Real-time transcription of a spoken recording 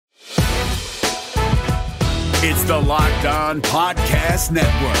It's the Locked On Podcast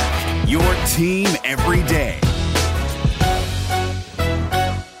Network, your team every day.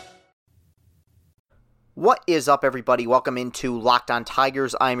 What is up, everybody? Welcome into Locked On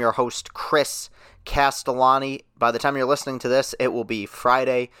Tigers. I'm your host, Chris Castellani. By the time you're listening to this, it will be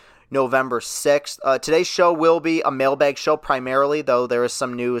Friday, November 6th. Today's show will be a mailbag show primarily, though there is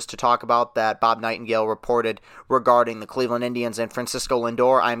some news to talk about that Bob Nightingale reported regarding the Cleveland Indians and Francisco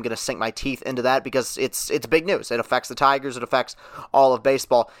Lindor. I'm going to sink my teeth into that because it's big news. It affects the Tigers. It affects all of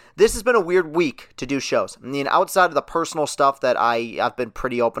baseball. This has been a weird week to do shows. I mean, outside of the personal stuff that I've been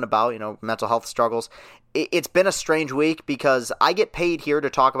pretty open about, mental health struggles, it's been a strange week because I get paid here to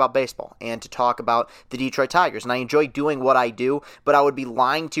talk about baseball and to talk about the Detroit Tigers, and I enjoy doing what I do, but I would be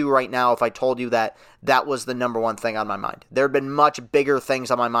lying to you right now if I told you that that was the number one thing on my mind. There have been much bigger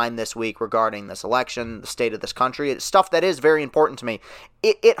things on my mind this week regarding this election, the state of this country. It's stuff that is very important to me.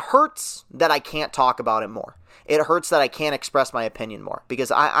 It hurts that I can't talk about it more. It hurts that I can't express my opinion more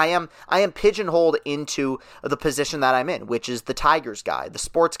because I am pigeonholed into the position that I'm in, which is the Tigers guy, the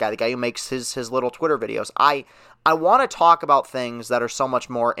sports guy, the guy who makes his little Twitter videos. I want to talk about things that are so much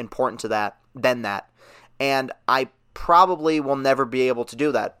more important to that than that, and I probably will never be able to do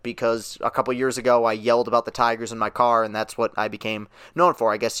that because a couple years ago I yelled about the Tigers in my car, and that's what I became known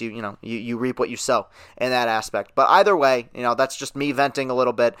for. I guess you reap what you sow in that aspect. But either way, that's just me venting a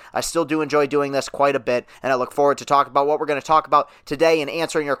little bit. I still do enjoy doing this quite a bit, and I look forward to talking about what we're going to talk about today and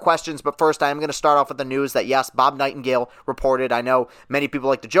answering your questions. But first, I am going to start off with the news that, yes, Bob Nightingale reported. I know many people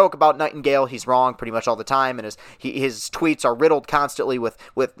like to joke about Nightingale. He's wrong pretty much all the time, and his tweets are riddled constantly with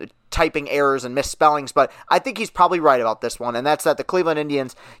typing errors and misspellings, but I think he's probably right about this one, and that's that the Cleveland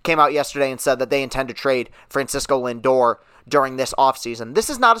Indians came out yesterday and said that they intend to trade Francisco Lindor during this offseason. This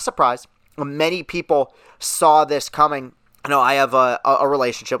is not a surprise. Many people saw this coming. I have a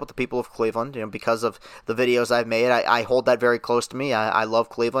relationship with the people of Cleveland, because of the videos I've made. I hold that very close to me. I love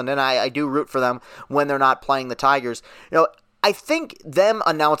Cleveland, and I do root for them when they're not playing the Tigers. I think them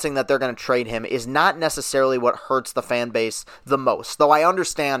announcing that they're going to trade him is not necessarily what hurts the fan base the most, though I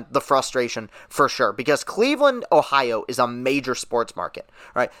understand the frustration for sure, because Cleveland, Ohio is a major sports market,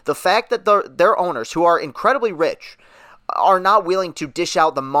 right? The fact that their owners, who are incredibly rich, are not willing to dish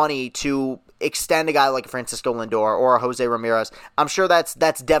out the money to extend a guy like Francisco Lindor or Jose Ramirez, I'm sure that's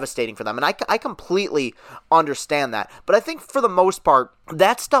devastating for them, and I completely understand that. But I think for the most part,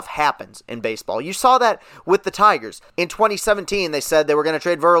 that stuff happens in baseball. You saw that with the Tigers. In 2017, they said they were going to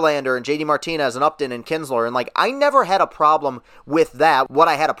trade Verlander and JD Martinez and Upton and Kinsler, and I never had a problem with that. What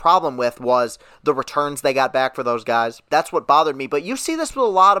I had a problem with was the returns they got back for those guys. That's what bothered me. But you see this with a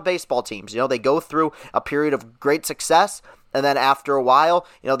lot of baseball teams. They go through a period of great success, and then after a while,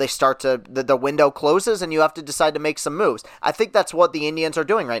 they start to, the window closes and you have to decide to make some moves. I think that's what the Indians are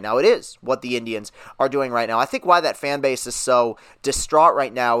doing right now. It is what the Indians are doing right now. I think why that fan base is so distraught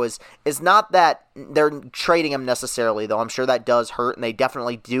right now is not that they're trading him necessarily, though I'm sure that does hurt, and they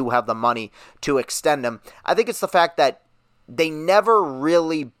definitely do have the money to extend him. I think it's the fact that they never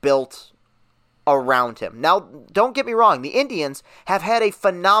really built around him. Now, don't get me wrong, the Indians have had a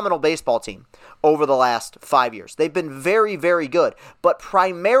phenomenal baseball team over the last 5 years. They've been very, very good, but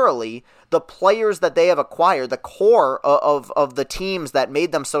primarily the players that they have acquired, the core of the teams that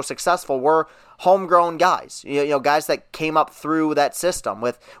made them so successful were homegrown guys, guys that came up through that system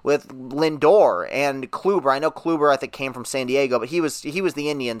with Lindor and Kluber. I know Kluber, I think, came from San Diego, but he was the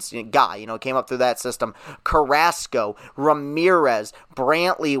Indians guy, came up through that system. Carrasco, Ramirez,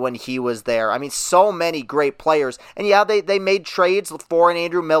 Brantley when he was there. I mean, so many great players. And yeah, they made trades for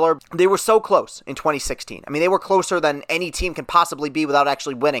Andrew Miller. They were so close in 2016. I mean, they were closer than any team can possibly be without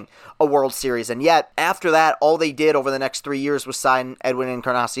actually winning a World Series. And yet, after that, all they did over the next 3 years was sign Edwin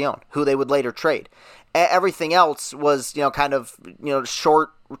Encarnacion, who they would later trade. Everything else was, kind of,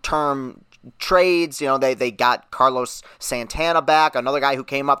 short-term trades. They got Carlos Santana back, another guy who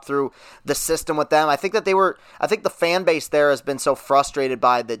came up through the system with them. I think the fan base there has been so frustrated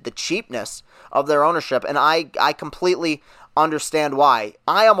by the cheapness of their ownership, and I completely understand why.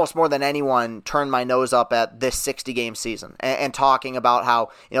 I almost more than anyone turned my nose up at this 60-game season and talking about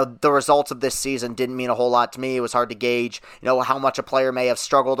how, the results of this season didn't mean a whole lot to me. It was hard to gauge, how much a player may have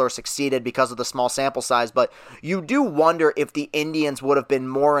struggled or succeeded because of the small sample size. But you do wonder if the Indians would have been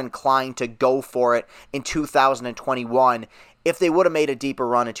more inclined to go for it in 2021 if they would have made a deeper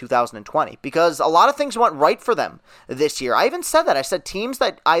run in 2020, because a lot of things went right for them this year. I even said that. I said teams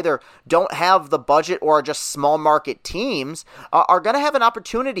that either don't have the budget or are just small market teams are going to have an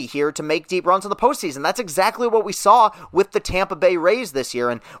opportunity here to make deep runs in the postseason. That's exactly what we saw with the Tampa Bay Rays this year.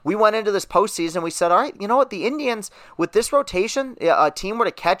 And we went into this postseason, we said, all right, you know what, the Indians, with this rotation, a team were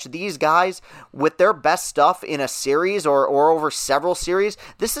to catch these guys with their best stuff in a series or over several series,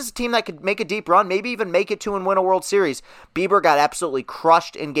 this is a team that could make a deep run, maybe even make it to and win a World Series. Bieber got absolutely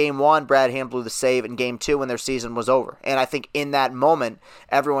crushed in Game 1. Brad Hand blew the save in Game 2 when their season was over. And I think in that moment,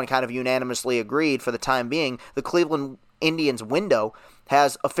 everyone kind of unanimously agreed for the time being, the Cleveland Indians window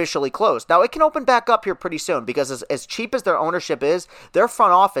has officially closed. Now, it can open back up here pretty soon because as cheap as their ownership is, their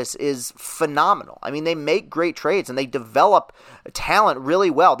front office is phenomenal. I mean, they make great trades and they develop talent really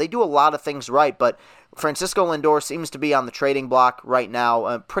well. They do a lot of things right, but Francisco Lindor seems to be on the trading block right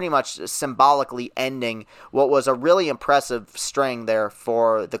now, pretty much symbolically ending what was a really impressive string there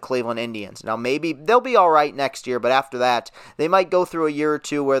for the Cleveland Indians. Now, maybe they'll be all right next year, but after that, they might go through a year or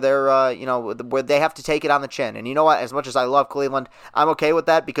two where they're, where they have to take it on the chin. And you know what? As much as I love Cleveland, I'm okay with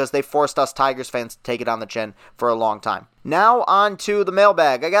that because they forced us Tigers fans to take it on the chin for a long time. Now on to the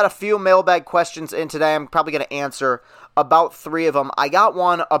mailbag. I got a few mailbag questions in today. I'm probably going to answer about 3 of them. I got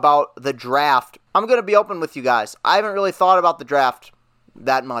one about the draft. I'm going to be open with you guys. I haven't really thought about the draft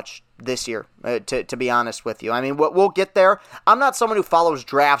that much this year, to be honest with you. I mean, we'll get there. I'm not someone who follows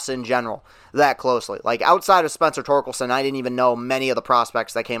drafts in general that closely. Like, outside of Spencer Torkelson, I didn't even know many of the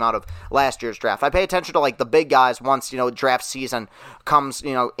prospects that came out of last year's draft. I pay attention to, like, the big guys once, draft season comes,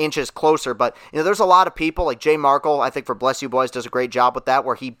 inches closer. But, there's a lot of people, like Jay Markle, I think for Bless You Boys, does a great job with that,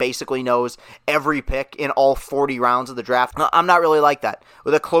 where he basically knows every pick in all 40 rounds of the draft. I'm not really like that.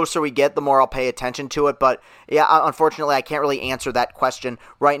 The closer we get, the more I'll pay attention to it. But, yeah, unfortunately, I can't really answer that question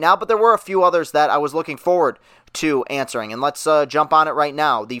right now. But there were a few others that I was looking forward to answering. And let's jump on it right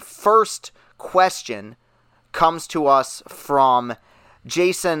now. The first question comes to us from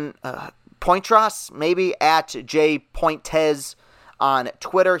Jason Pointras, maybe at jpointes on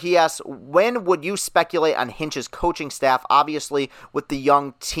Twitter. He asks, when would you speculate on Hinch's coaching staff? Obviously, with the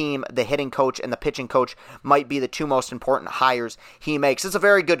young team, the hitting coach and the pitching coach might be the 2 most important hires he makes. It's a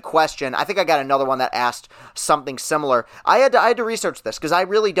very good question. I think I got another one that asked something similar. I had to research this because I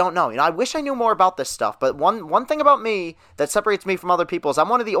really don't know. I wish I knew more about this stuff, but one thing about me that separates me from other people is I'm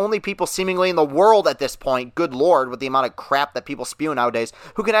one of the only people seemingly in the world at this point, good Lord, with the amount of crap that people spew nowadays,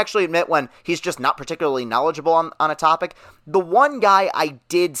 who can actually admit when he's just not particularly knowledgeable on a topic. The one guy I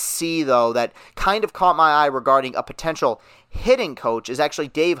did see, though, that kind of caught my eye regarding a potential hitting coach is actually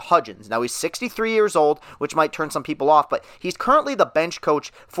Dave Hudgens. Now, he's 63 years old, which might turn some people off, but he's currently the bench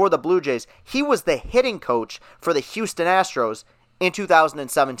coach for the Blue Jays. He was the hitting coach for the Houston Astros in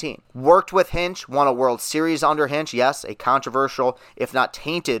 2017. Worked with Hinch, won a World Series under Hinch. Yes, a controversial, if not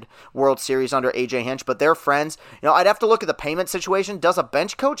tainted, World Series under A.J. Hinch, but they're friends. I'd have to look at the payment situation. Does a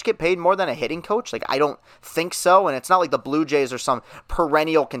bench coach get paid more than a hitting coach? I don't think so, and it's not like the Blue Jays are some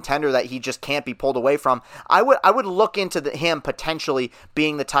perennial contender that he just can't be pulled away from. I would look into him potentially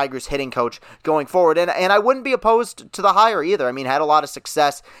being the Tigers hitting coach going forward, and I wouldn't be opposed to the hire either. I mean, had a lot of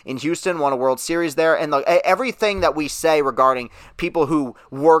success in Houston, won a World Series there, and everything that we say regarding people who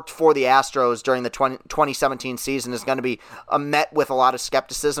worked for the Astros during the 2017 season is going to be met with a lot of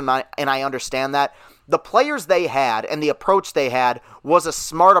skepticism, and I understand that. The players they had and the approach they had was a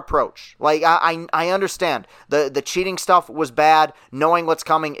smart approach. I understand. The cheating stuff was bad. Knowing what's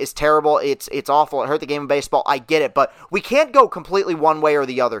coming is terrible. It's awful. It hurt the game of baseball. I get it. But we can't go completely one way or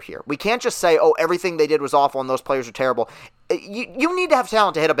the other here. We can't just say, oh, everything they did was awful and those players are terrible. You need to have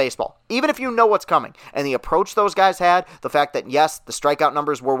talent to hit a baseball, even if you know what's coming. And the approach those guys had, the fact that, yes, the strikeout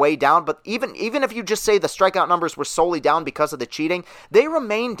numbers were way down, but even if you just say the strikeout numbers were solely down because of the cheating, they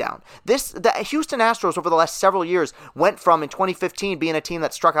remained down. The Houston Astros over the last several years went from, in 2015, being a team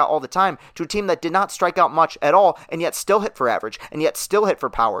that struck out all the time to a team that did not strike out much at all and yet still hit for average and yet still hit for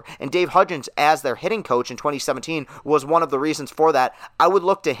power. And Dave Hudgens, as their hitting coach in 2017, was one of the reasons for that. I would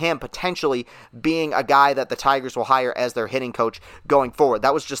look to him potentially being a guy that the Tigers will hire as their hitting coach going forward.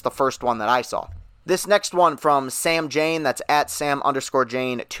 That was just the first one that I saw. This next one from Sam Jane, that's at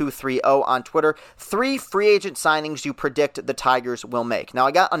Sam_Jane230 on Twitter. 3 free agent signings you predict the Tigers will make. Now,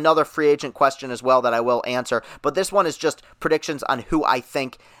 I got another free agent question as well that I will answer, but this one is just predictions on who I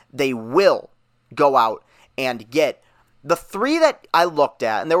think they will go out and get. The 3 that I looked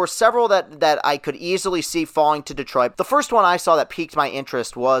at, and there were several that I could easily see falling to Detroit. The first one I saw that piqued my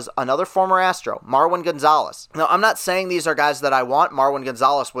interest was another former Astro, Marwin Gonzalez. Now, I'm not saying these are guys that I want. Marwin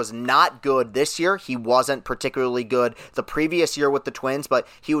Gonzalez was not good this year. He wasn't particularly good the previous year with the Twins, but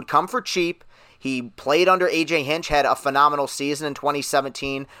he would come for cheap. He played under A.J. Hinch, had a phenomenal season in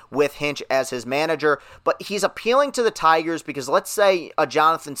 2017 with Hinch as his manager, but he's appealing to the Tigers because let's say a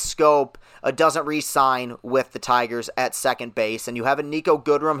Jonathan Schoop doesn't re-sign with the Tigers at second base, and you have a Nico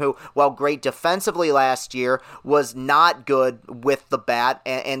Goodrum who, while great defensively last year, was not good with the bat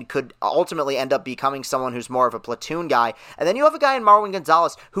and could ultimately end up becoming someone who's more of a platoon guy. And then you have a guy in Marwin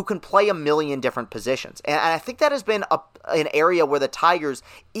Gonzalez who can play a million different positions. And I think that has been an area where the Tigers,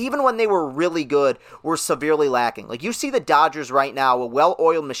 even when they were really good, were severely lacking. Like you see the Dodgers right now, a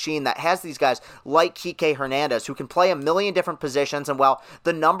well-oiled machine that has these guys like Kike Hernandez who can play a million different positions, and while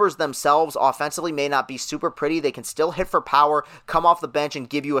the numbers themselves offensively may not be super pretty, they can still hit for power, come off the bench and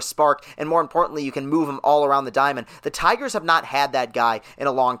give you a spark, and more importantly, you can move them all around the diamond. The Tigers have not had that guy in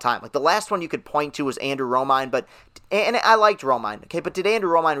a long time. Like the last one you could point to was Andrew Romine, and I liked Romine, okay, but did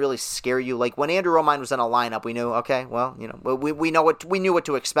Andrew Romine really scare you? Like when Andrew Romine was in a lineup, we knew, okay, well, we knew what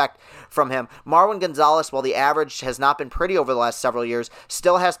to expect from him. Marwin Gonzalez, while the average has not been pretty over the last several years,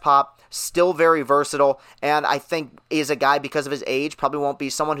 still has pop, still very versatile, and I think is a guy, because of his age, probably won't be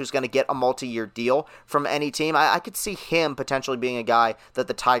someone who's going to get a multi-year deal from any team. I could see him potentially being a guy that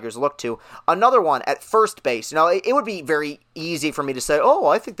the Tigers look to. Another one at first base, it would be very easy for me to say, oh,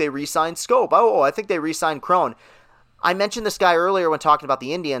 I think they re-signed Schoop. Oh, I think they re-signed Cron. I mentioned this guy earlier when talking about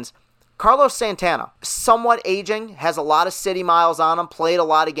the Indians. Carlos Santana, somewhat aging, has a lot of city miles on him, played a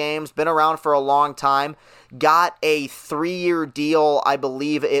lot of games, been around for a long time, got a 3-year deal, I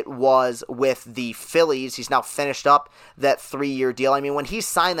believe it was, with the Phillies. He's now finished up that 3-year deal. I mean, when he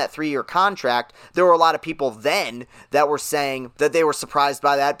signed that 3-year contract, there were a lot of people then that were saying that they were surprised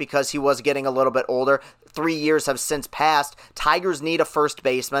by that because he was getting a little bit older. 3 years have since passed. Tigers need a first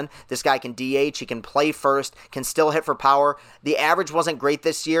baseman. This guy can DH, he can play first, can still hit for power. The average wasn't great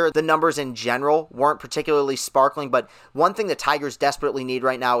this year. The numbers in general weren't particularly sparkling, but one thing the Tigers desperately need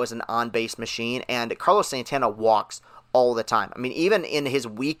right now is an on-base machine, and Carlos Santana walks all the time. I mean, even in his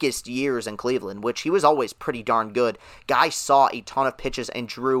weakest years in Cleveland, which he was always pretty darn good, guy saw a ton of pitches and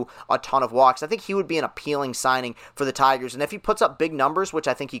drew a ton of walks. I think he would be an appealing signing for the Tigers, and if he puts up big numbers, which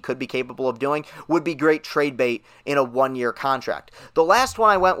I think he could be capable of doing, would be great trade bait in a 1-year contract. The last one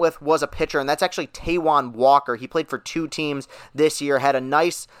I went with was a pitcher, and that's actually Taijuan Walker. He played for 2 teams this year, had a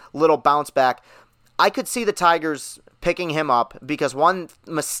nice little bounce back. I could see the Tigers picking him up because one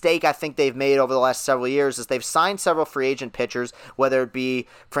mistake I think they've made over the last several years is they've signed several free agent pitchers, whether it be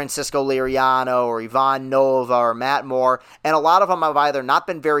Francisco Liriano or Ivan Nova or Matt Moore, and a lot of them have either not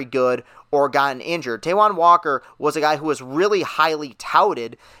been very good or gotten injured. Taijuan Walker was a guy who was really highly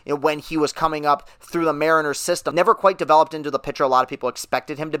touted when he was coming up through the Mariners system. Never quite developed into the pitcher a lot of people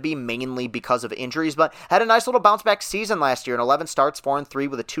expected him to be, mainly because of injuries, but had a nice little bounce back season last year in 11 starts, 4-3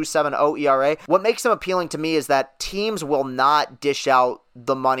 with a 2.70 ERA. What makes him appealing to me is that teams will not dish out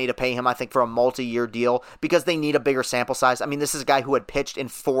the money to pay him, I think, for a multi-year deal because they need a bigger sample size. I mean, this is a guy who had pitched in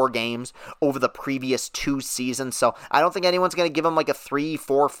 4 games over the previous 2 seasons, so I don't think anyone's going to give him like a 3,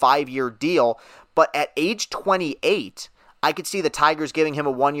 4, 5-year deal. But at age 28, I could see the Tigers giving him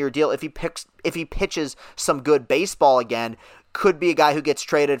a 1-year deal if he pitches some good baseball again. Could be a guy who gets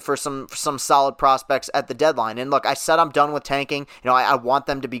traded for some solid prospects at the deadline. And look, I said I'm done with tanking. I want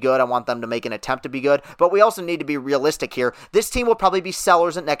them to be good. I want them to make an attempt to be good. But we also need to be realistic here. This team will probably be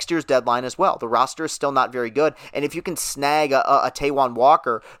sellers at next year's deadline as well. The roster is still not very good. And if you can snag a Taijuan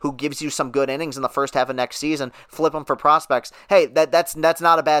Walker who gives you some good innings in the first half of next season, flip him for prospects, hey, that's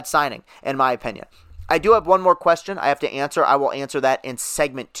not a bad signing, in my opinion. I do have one more question I have to answer. I will answer that in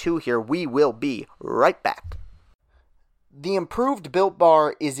segment 2 here. We will be right back. The improved Built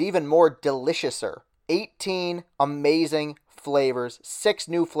Bar is even more deliciouser. 18 amazing flavors, 6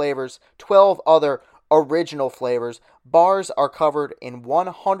 new flavors, 12 other original flavors. Bars are covered in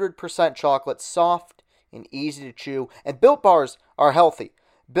 100% chocolate, soft and easy to chew, and Built Bars are healthy.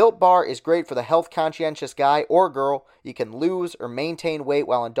 Built Bar is great for the health-conscientious guy or girl. You can lose or maintain weight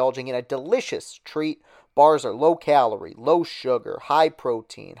while indulging in a delicious treat. Bars are low-calorie, low-sugar,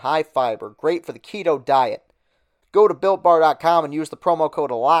 high-protein, high-fiber, great for the keto diet. Go to BuiltBar.com and use the promo code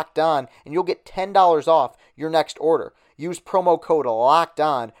LOCKEDON, and you'll get $10 off your next order. Use promo code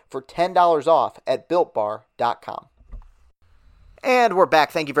LOCKEDON for $10 off at BuiltBar.com. And we're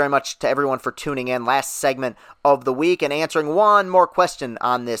back. Thank you very much to everyone for tuning in. Last segment of the week and answering one more question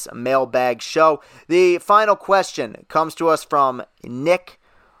on this mailbag show. The final question comes to us from Nick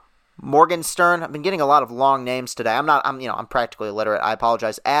Morgenstern. I've been getting a lot of long names today. I'm practically illiterate. I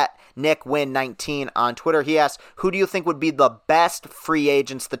apologize. At NickWin19 on Twitter. He asks, who do you think would be the best free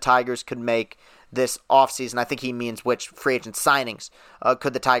agents the Tigers could make this offseason? I think he means which free agent signings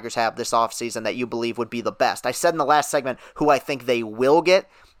could the Tigers have this offseason that you believe would be the best. I said in the last segment who I think they will get.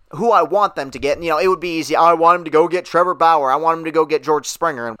 who I want them to get. And, it would be easy. I want him to go get Trevor Bauer. I want him to go get George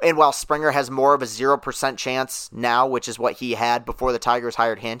Springer. And while Springer has more of a 0% chance now, which is what he had before the Tigers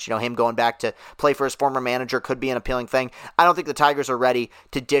hired Hinch, him going back to play for his former manager could be an appealing thing. I don't think the Tigers are ready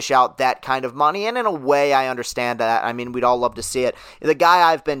to dish out that kind of money. And in a way, I understand that. I mean, we'd all love to see it. The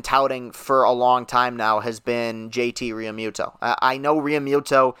guy I've been touting for a long time now has been JT Realmuto. I know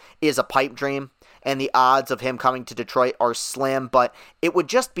Realmuto is a pipe dream, and the odds of him coming to Detroit are slim, but it would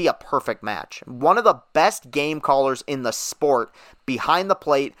just be a perfect match. One of the best game callers in the sport, behind the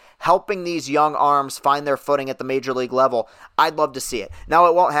plate, helping these young arms find their footing at the major league level. I'd love to see it. Now,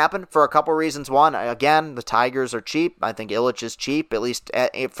 it won't happen for a couple reasons. One, again, the Tigers are cheap. I think Ilitch is cheap, at least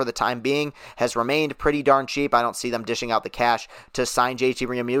for the time being, has remained pretty darn cheap. I don't see them dishing out the cash to sign JT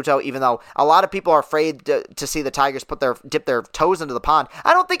Realmuto, even though a lot of people are afraid to see the Tigers dip their toes into the pond.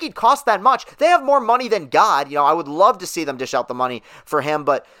 I don't think he'd cost that much. They have more money than God. I would love to see them dish out the money for him,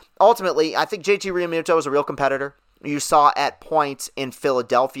 but ultimately, I think JT Realmuto is a real competitor. You saw at points in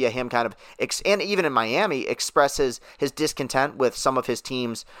Philadelphia him kind of, and even in Miami, express his discontent with some of his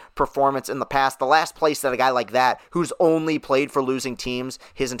team's performance in the past. The last place that a guy like that, who's only played for losing teams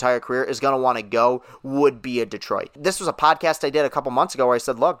his entire career, is going to want to go would be a Detroit. This was a podcast I did a couple months ago where I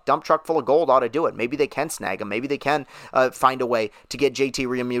said, look, dump truck full of gold ought to do it. Maybe they can snag him. Maybe they can find a way to get JT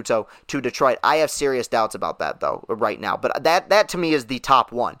Realmuto to Detroit. I have serious doubts about that, though, right now. But that to me is the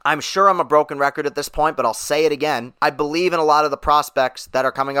top one. I'm sure I'm a broken record at this point, but I'll say it again. I believe in a lot of the prospects that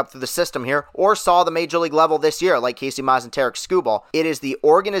are coming up through the system here or saw the major league level this year, like Casey Mize and Tarek Skubal. It is the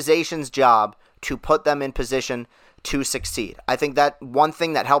organization's job to put them in position to succeed. I think that one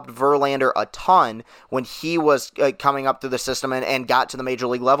thing that helped Verlander a ton when he was coming up through the system and got to the major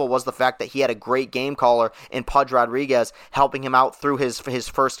league level was the fact that he had a great game caller in Pudge Rodriguez helping him out through his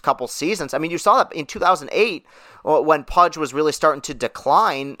first couple seasons. I mean, you saw that in 2008 when Pudge was really starting to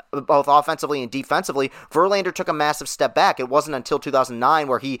decline both offensively and defensively. Verlander took a massive step back. It wasn't until 2009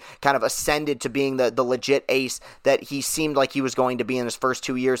 where he kind of ascended to being the legit ace that he seemed like he was going to be in his first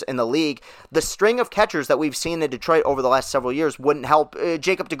 2 years in the league. The string of catchers that we've seen in Detroit over the last several years wouldn't help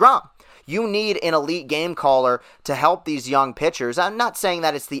Jacob deGrom. You need an elite game caller to help these young pitchers. I'm not saying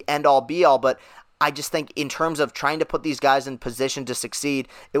that it's the end-all be-all, but I just think in terms of trying to put these guys in position to succeed,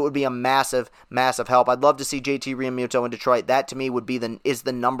 it would be a massive, massive help. I'd love to see JT Realmuto in Detroit. That to me would be is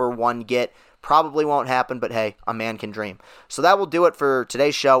the number one get. Probably won't happen, but hey, a man can dream. So that will do it for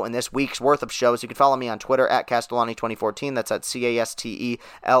today's show and this week's worth of shows. You can follow me on Twitter at Castellani2014. That's at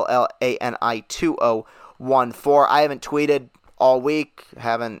CASTELLANI2014. I haven't tweeted all week.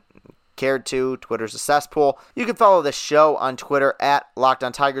 Haven't cared to. Twitter's a cesspool. You can follow this show on Twitter at Locked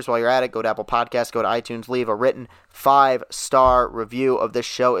On Tigers. While you're at it, go to Apple Podcasts, go to iTunes, leave a written 5-star review of this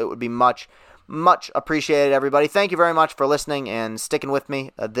show. It would be much appreciated, everybody. Thank you very much for listening and sticking with me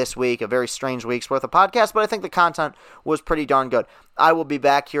this week. A very strange week's worth of podcast, but I think the content was pretty darn good. I will be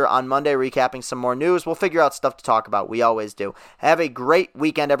back here on Monday recapping some more news. We'll figure out stuff to talk about. We always do. Have a great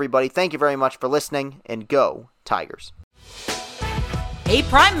weekend, everybody. Thank you very much for listening, and go Tigers. Hey,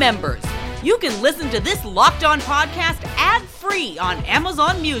 Prime members, you can listen to this Locked On podcast ad-free on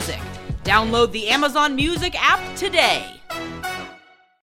Amazon Music. Download the Amazon Music app today.